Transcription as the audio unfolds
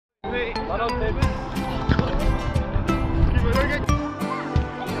Run on, David.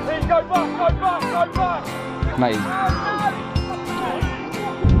 Go back! Mate.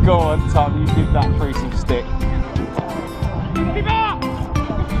 Go on, Tom, you give that tree some stick.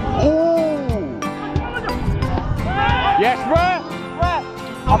 Ooh! Yes, ref!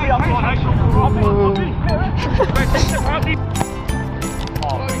 I'll be up on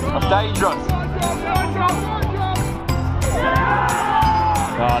That's dangerous.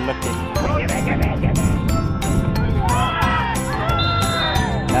 Oh, look it.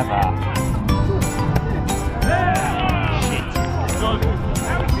 Never.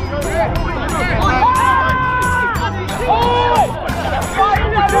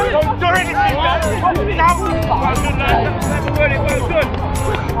 Don't do anything, man!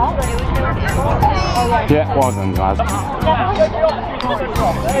 Yeah, well done, guys.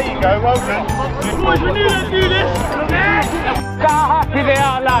 There you go, well done. Boys, we knew they'd do this! Look how happy they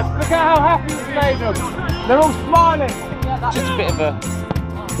are, lads. Look at how happy we've made them. They're all smiling. Just a bit of a...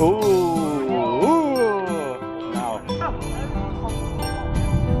 Ooh. Now.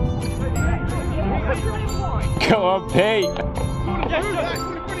 Go on, Pete.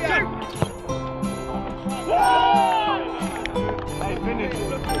 Hey, finish.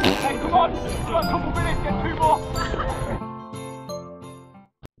 Hey, come on. Got a couple minutes, get 2 more.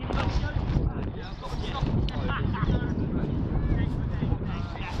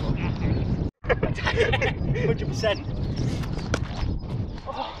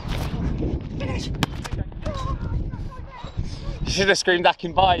 You should have screamed I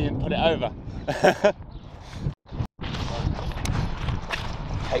can buy you and put it over.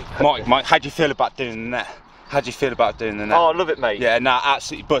 Mike, how do you feel about doing the net? How do you feel about doing the net? Oh, I love it, mate. Yeah, nah,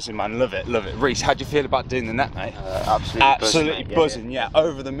 absolutely buzzing, man. Love it. Reece, how do you feel about doing the net, mate? Absolutely buzzing, yeah.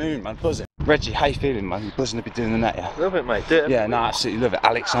 Over the moon, man, buzzing. Reggie, how you feeling, man? You buzzing to be doing the net, yeah? Love it, mate. Do it. Yeah, no, absolutely love it.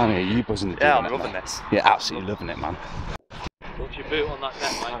 Alex, are you buzzing to do the net? Yeah, I'm loving this. Yeah, absolutely loving it, man. What's your boot on that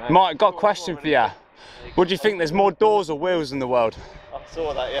net, mate? Mike, got a question for you. What do you think? There's more doors or wheels in the world? I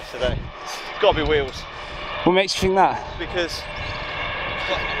saw that yesterday. It's got to be wheels. What makes you think that? Because it's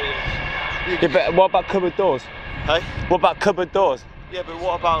got to be wheels. Yeah, but what about cupboard doors? Hey? What about cupboard doors? Yeah, but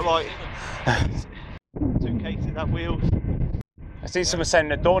what about like 2 cases have wheels? I see someone saying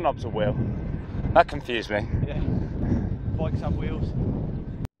the doorknob's a wheel. That confused me. Yeah. Bikes have wheels.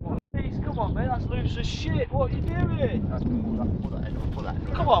 Please, come on, mate. That's loose as shit. What are you doing? Pull that.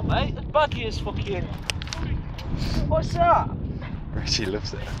 Come on, mate. The buggy is fucking. What's that? Richie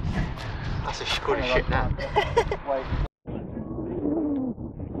loves it. That's a good shit now. Wait.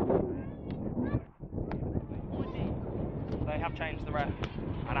 They have changed the ref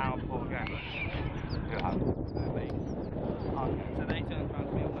an hour before the game. Who have? Me. Okay, so they turned around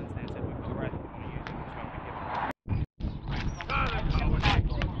to me on Wednesday and said we've got a ref, we want to use it, which won't be given.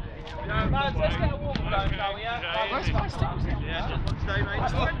 Lads, let's get a walk going, shall we? Yeah? Let's go, yeah. Stay, mate.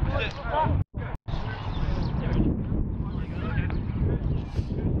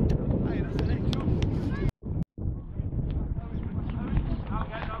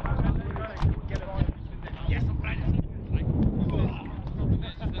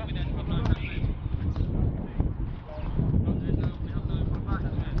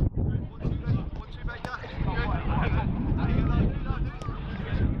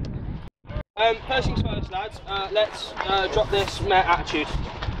 First things first, lads, let's drop this attitude.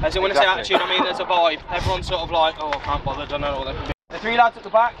 As in, when I say attitude, I mean there's a vibe. Everyone's sort of like, oh, I can't bother, don't know what they can do. The 3 lads at the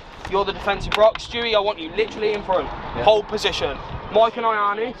back, you're the defensive rock. Stewie, I want you literally in front. Yeah. Hold position. Mike and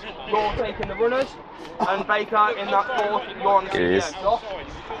Iani, you're taking the runners. And Baker in that 4th, you're on the CPM.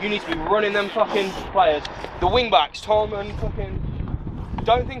 You need to be running them fucking players. The wing backs, Tom and fucking...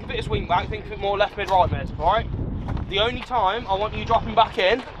 Don't think of it as wing back, think of it more left mid, right mid, alright? The only time I want you dropping back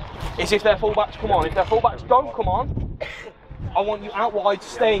in is if their fullbacks come on. If their fullbacks don't come on, I want you out wide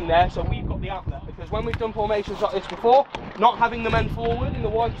staying there so we've got the outlet. Because when we've done formations like this before, not having the men forward in the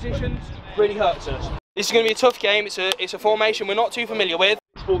wide positions really hurts us. This is going to be a tough game. It's a formation we're not too familiar with.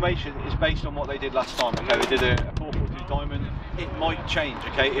 This formation is based on what they did last time. Okay, they did a 4-4-2 diamond. It might change.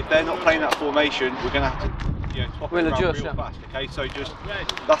 Okay, if they're not playing that formation, we're going to have to, you know, swap it around real fast. Okay, so just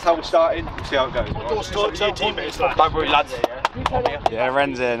that's how we're starting. We'll see how it goes. Right? Don't worry, lads. Yeah,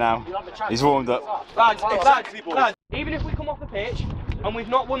 Ren's here now. He's warmed up. Lads, even if we come off the pitch and we've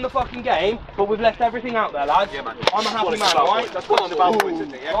not won the fucking game, but we've left everything out there, lads, I'm a happy man, alright? That's one of the bad points,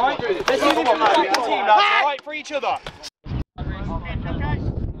 isn't it? Yeah? Right? Let's do this as a fucking team, lads, alright? For each other.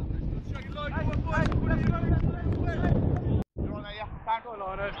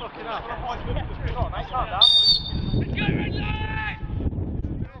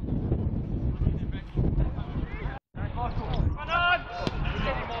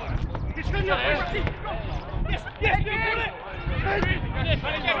 Get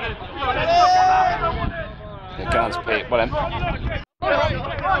on, Pete. Well then.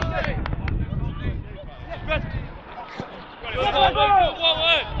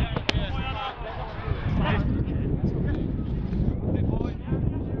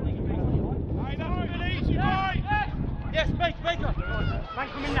 Yes, Baker! Man,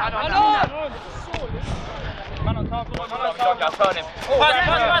 come in now! Man on top, turn him.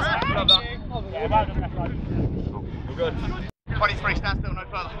 Pass! We're good. 23, stand still, no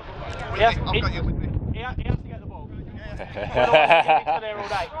further. Yes, I've got you with me. He has to get the ball. Yeah, There all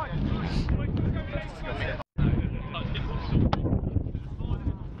day.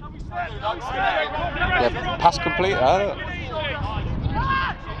 pass complete, huh?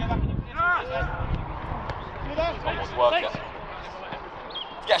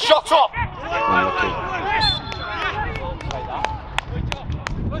 Get a shot up!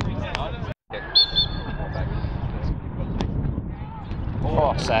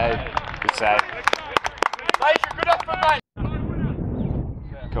 Oh, save. Good save. Good effort, mate!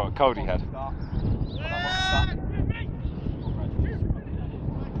 Got a Cody head.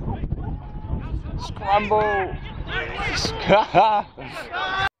 Scramble!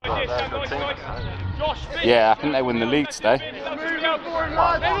 Yeah, I think they win the league today.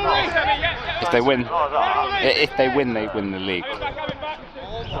 If they win, they win the league.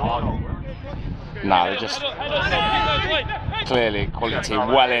 No, they're just clearly a quality team.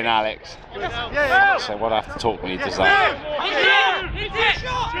 Well in, Alex. So we'll have to talk when he does that.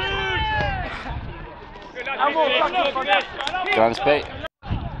 Go on, Pete.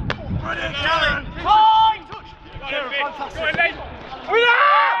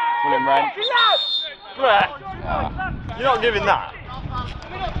 William Wren. You're not giving that.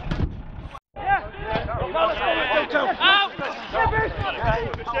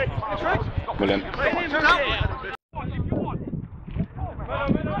 William.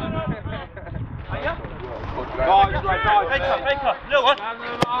 Baker, little one.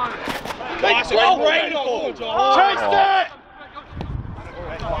 That's a great ball. Chased it!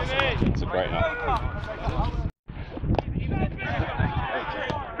 It's a great night.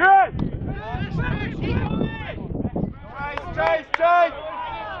 Chase!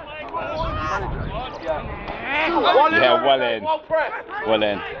 Yeah, well in. Well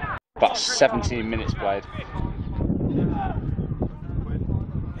in. About 17 minutes played.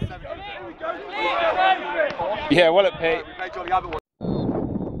 Yeah, well at Pete.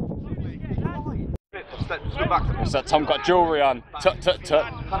 What's that? Tom got jewellery on. Tut.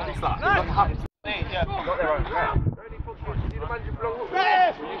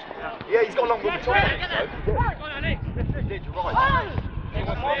 Yeah, he's got a long with the top.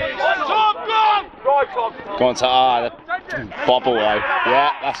 Go on to the bobble though.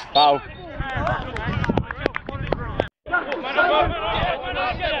 Yeah, that's foul.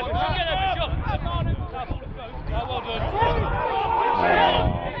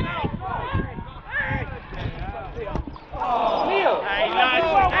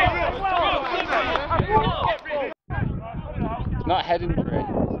 Not head injury.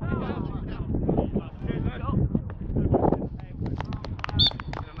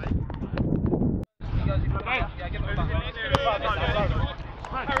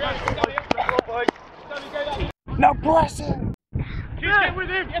 Now press him! Get with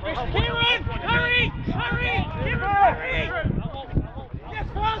him! Kieran! Hurry!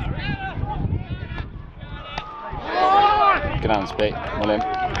 Get on, Pete. Well in.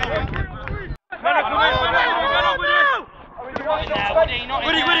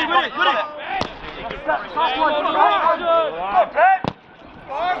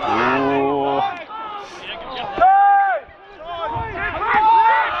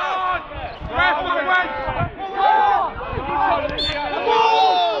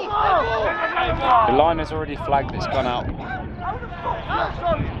 The line has already flagged, it's gone out.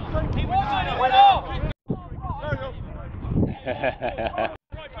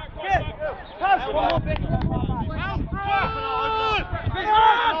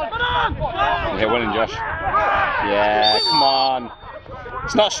 Okay, well in, Josh. Yeah, come on.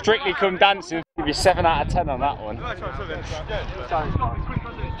 It's not strictly come dancing. Give you 7 out of 10 on that one.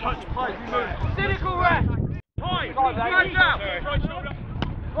 Cynical ref!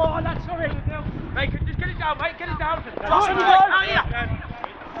 Oh, that's sorry. Mate, just get it down, mate. Get it down. Out here.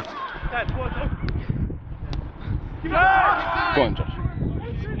 Go on, Josh.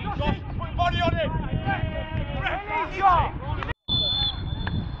 Put body on him!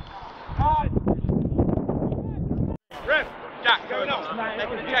 Ref, Jack, going on.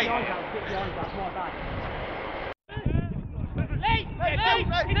 Making a change.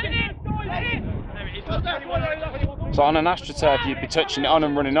 So on an AstroTurf you'd be touching it on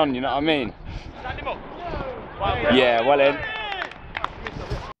and running on, you know what I mean? Yeah, well in.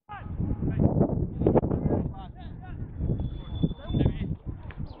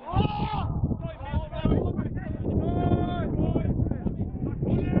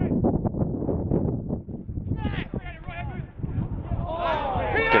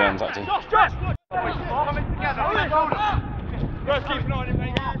 Good hands, that team.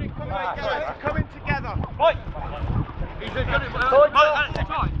 Coming together. Right. He's good at man.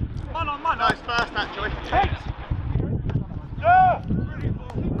 Nice first, actually.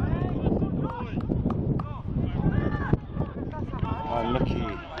 Oh, lucky.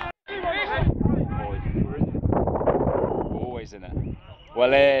 Always in it.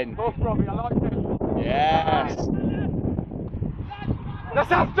 Well in. Yes.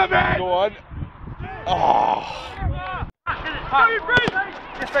 That's after me. Go on. Oh.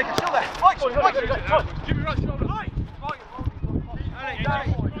 Just make it still there. Mike, give me right shoulder. Mike.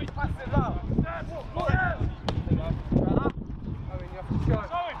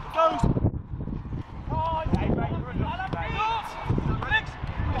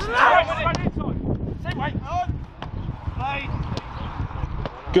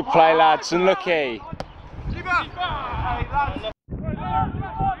 Good play, lads. Unlucky.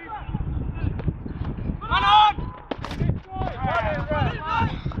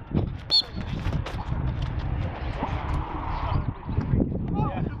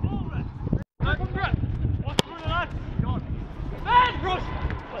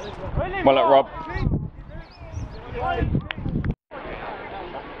 Well at Rob.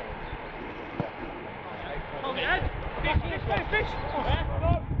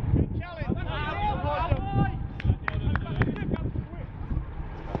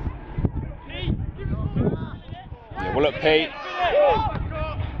 Yeah, well at Pete.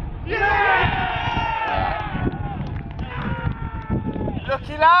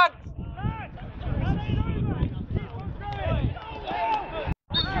 Lucky lad.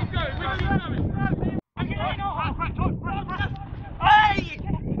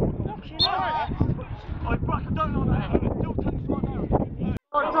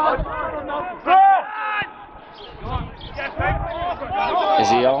 Is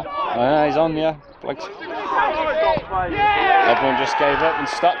he on? Oh, he's on, yeah. Everyone just gave up and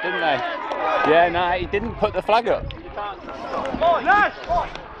stopped, didn't they? Yeah, no, he didn't put the flag up.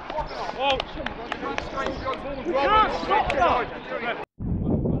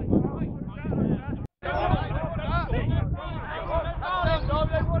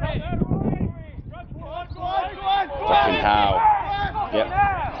 Fucking how? Yep.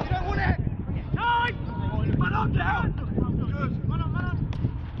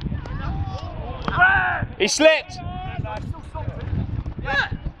 He slipped!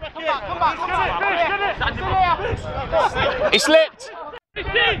 He slipped!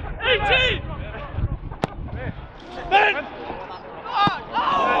 18!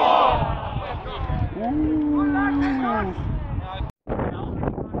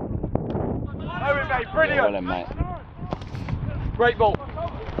 Brilliant! Well in, mate. Great ball.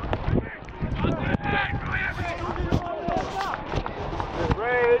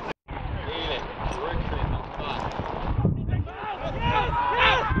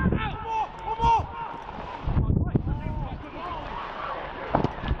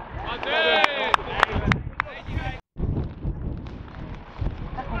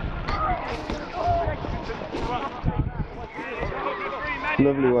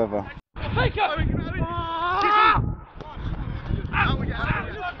 Lovely weather.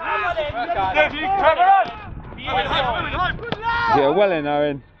 Yeah, well in,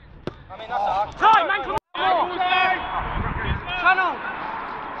 Owen. Channel!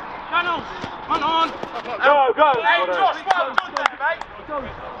 Come on! Go! Hey, Josh, well done there, mate! Go!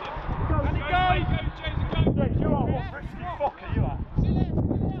 You are what British fucker you are.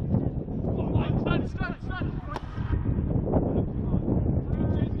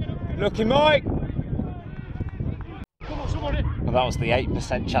 Lucky Mike! Well, that was the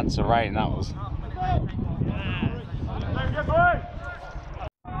 8% chance of rain, that was.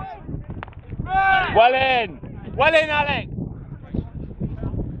 Well in! Well in, Alex!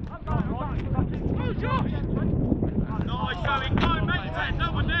 Nice going, go mate,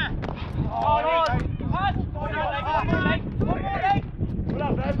 no one there.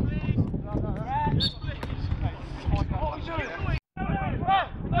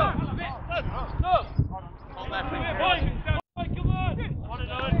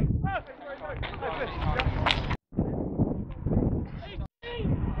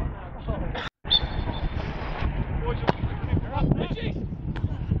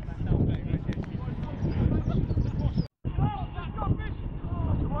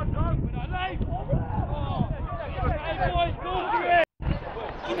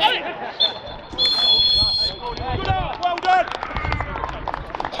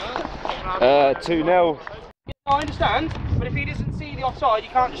 2-0. I understand, but if he doesn't see the offside, you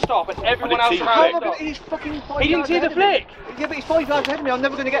can't just stop, and everyone else around it. He's fucking He didn't see the flick. Yeah, but he's 5 yards ahead of me. I'm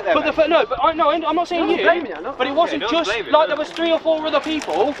never going to get there. But I'm not saying you. But it wasn't just like there was 3 or 4 other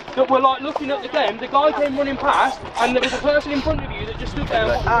people that were like looking at the game. The guy came running past, and there was a person in front of you that just stood there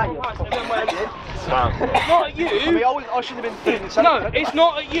and watched and then went. It's not at you. I mean, I shouldn't have been doing this. No, it's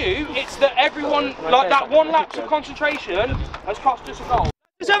not at you. It's that everyone, like that one lapse of concentration, has cost us a goal.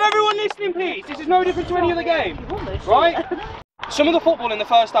 Let's have everyone listening, please. This is no different to any other game, right? Some of the football in the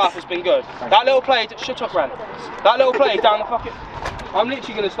first half has been good. That little play, shut up, Ren. That little play down the fucking. I'm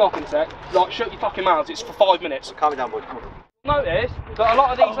literally going to stop in a sec. Like, shut your fucking mouths. It's for 5 minutes. Calm down, boy. Come on. Notice that a lot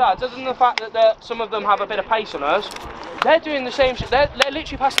of these lads, other than the fact that some of them have a bit of pace on us, they're doing the same shit. They're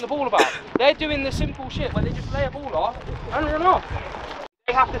literally passing the ball about. They're doing the simple shit where they just lay a ball off and run off.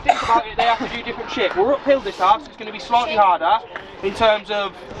 They have to think about it. They have to do different shit. We're uphill this half, so it's going to be slightly harder in terms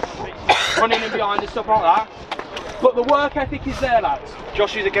of running in behind and stuff like that. But the work ethic is there, lads.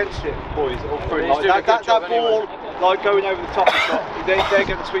 Josh is against it, boys. All through. Like, that ball, like going over the top of the shot, they're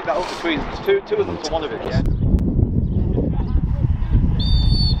going to sweep that up between them. It's two of them to one of it, yeah.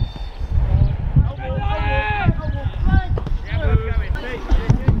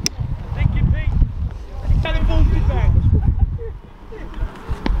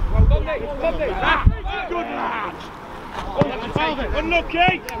 Good lad!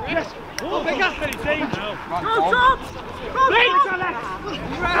 Unlucky! Yes! Oh, big up! Go, Tom! That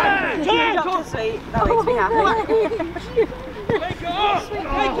makes me happy.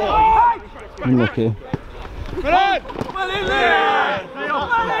 Unlucky. Well in there!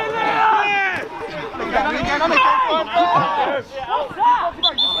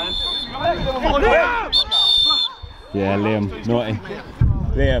 Yeah, Liam, naughty.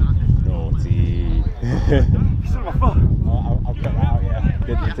 Liam, naughty. I'll cut that out, yeah.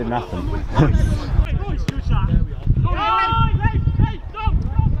 It didn't happen.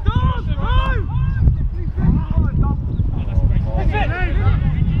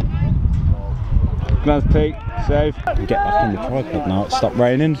 Glance Pete, save. Get back on the tripod now, it's stopped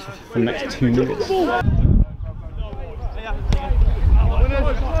raining for the next 2 minutes.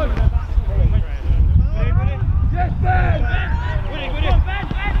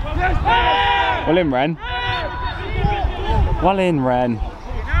 Well in, Ren. Well in, Ren.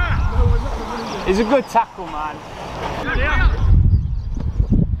 He's a good tackle, man.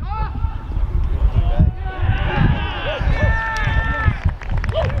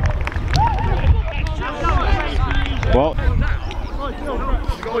 Well.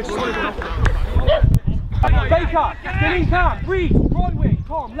 Baker, get in calm, breathe, right wing,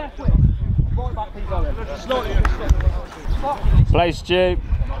 calm, left wing. Right back, keep going. Play Stu.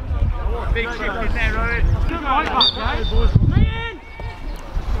 Big shift in there, Rowan. Right back,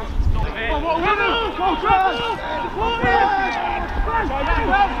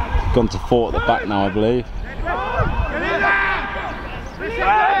 Gone to 4 at the back now, I believe.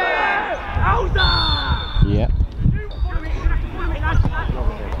 Yep.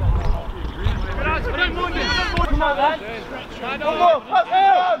 Come on, lad.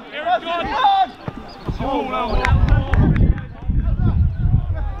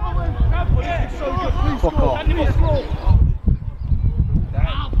 Fuck off.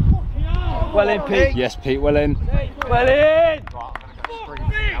 Well in, Pete. Yes, Pete, well in. Well in.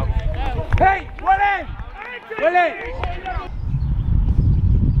 Pete, well in. Well in.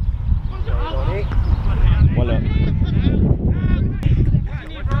 Well in.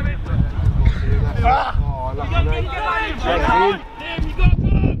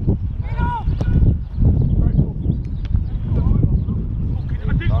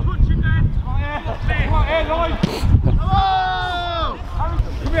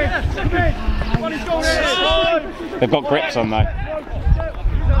 They've got grips on though.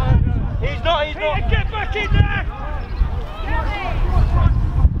 He's not. Get back in there!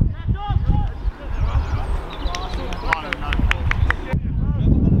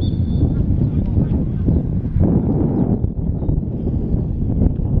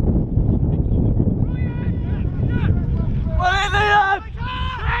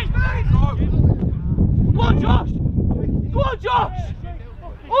 Go on, Josh! Go on, Josh!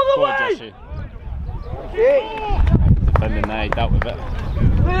 All the way! Defending there, he dealt with it.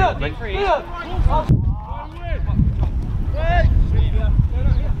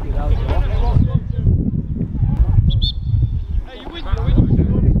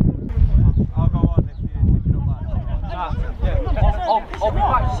 I'll go on if you don't mind. I'll be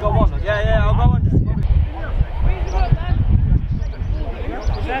back to go on. Yeah, I'll go on.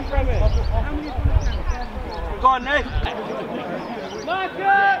 Go on, Nick!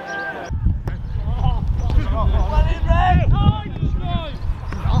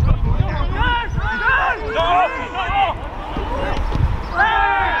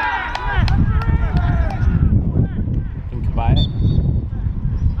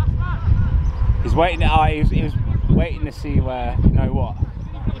 He's waiting. He was waiting to see where, you know what.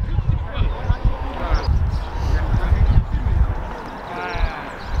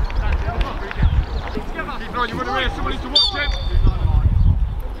 You want to raise somebody to watch him?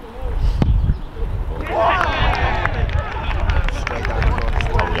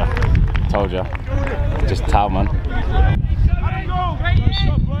 Told ya. Just towel, man.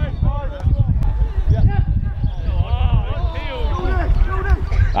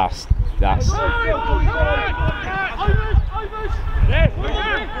 That's that's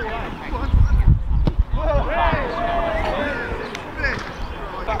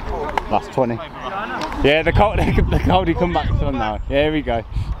 20. Yeah, the Caldy come back to him now. Yeah, here we go.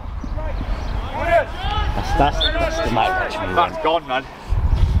 That's the match. That's gone, man.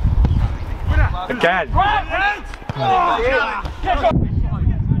 Again. Come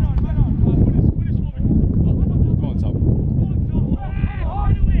on, Tom.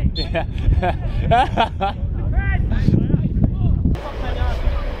 Yeah.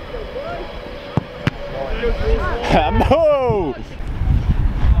 No!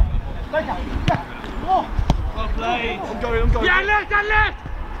 I'm going. Yeah, left.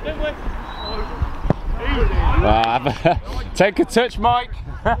 Take a touch, Mike.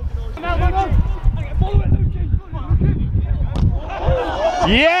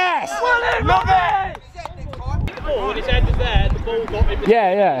 Yes! Love it! When his head was there, the ball got him.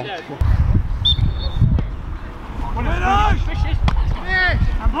 Yeah.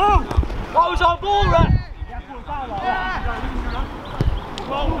 What was our ball, right?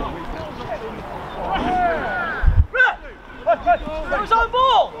 What was our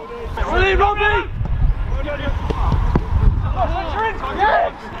ball? Really, Robbie?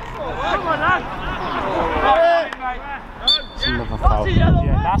 It's another foul.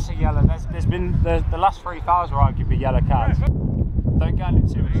 Yeah, that's a yellow. There's been the last 3 fouls were arguably yellow cards. Don't get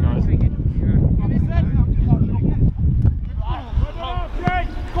into too much, guys.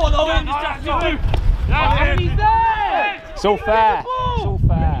 Go on, Owen, he's there! It's all fair. It's all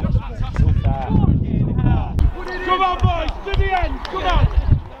fair. It's all fair. Come on, boys, to the end. Come on.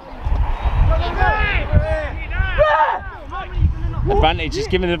 Advantage, he's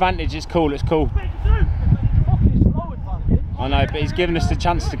giving an advantage, it's cool, it's cool. I know, but he's giving us the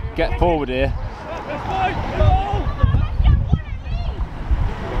chance to get forward here.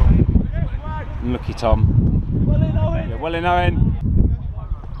 Lucky Tom. Yeah, well in Owen.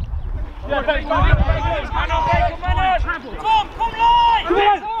 Come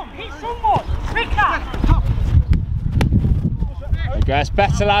live! Hit someone! Quicker! There you go, it's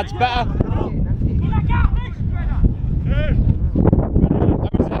better, lads, better.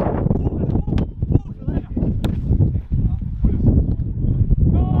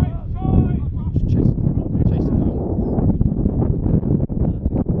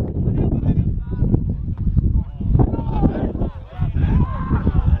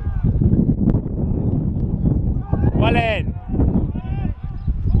 Well in.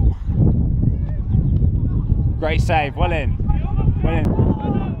 Great save, well in. Well in.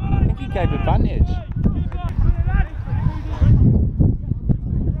 I think he gave advantage.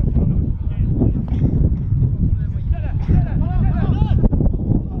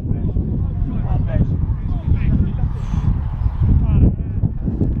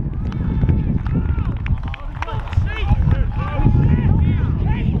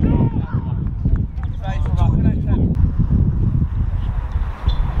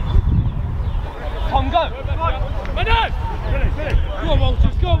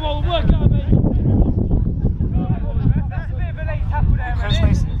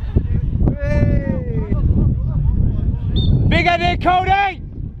 Big headed, Cody!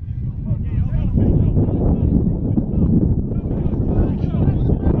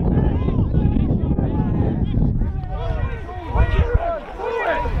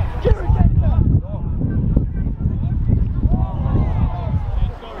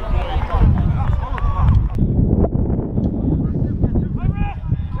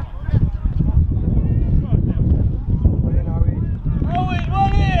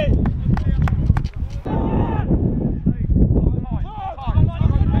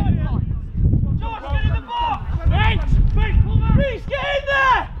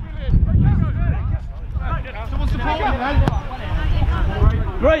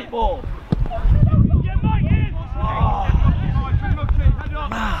 Great ball.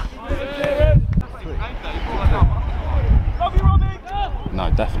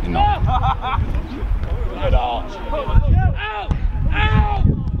 No, definitely not. Good arch. Be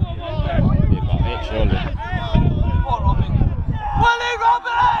about it, surely. Willie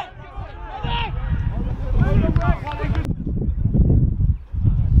Robbie!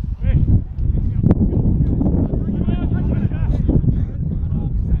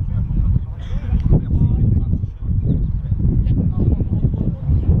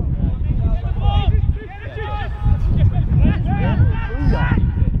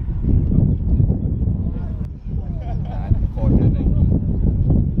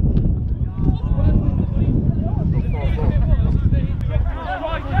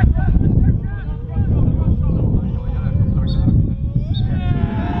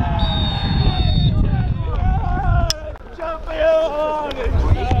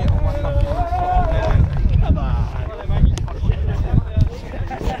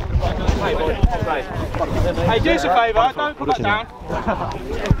 Hey, do us a favour, don't put that down.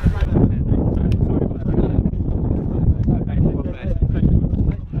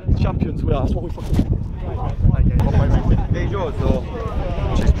 Champions we are, that's what we fucking These yours or?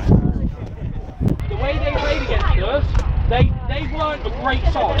 The way they played against us, they weren't a great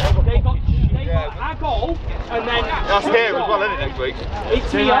side. They got our goal and then... That's here as well, isn't it, next week?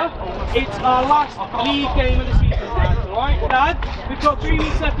 It's here, it's our last league game of the season, lads, alright? Lads, we've got 3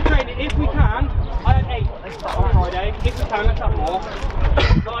 weeks left to train it. If we can, I had 8 on Friday. If we can, let's have more.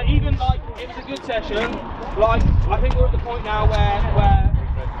 Like, even like, it was a good session. Like, I think we're at the point now where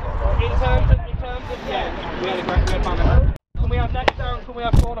in terms of yeah, we had a great manner. Can we have next down? Can we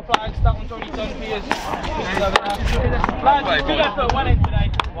have corner flags? That one's already done for you. Lads, good effort went in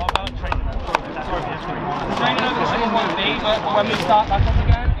today. Training over the summer won't be, but when we start back up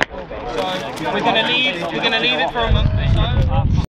again. So we're gonna leave it for a month.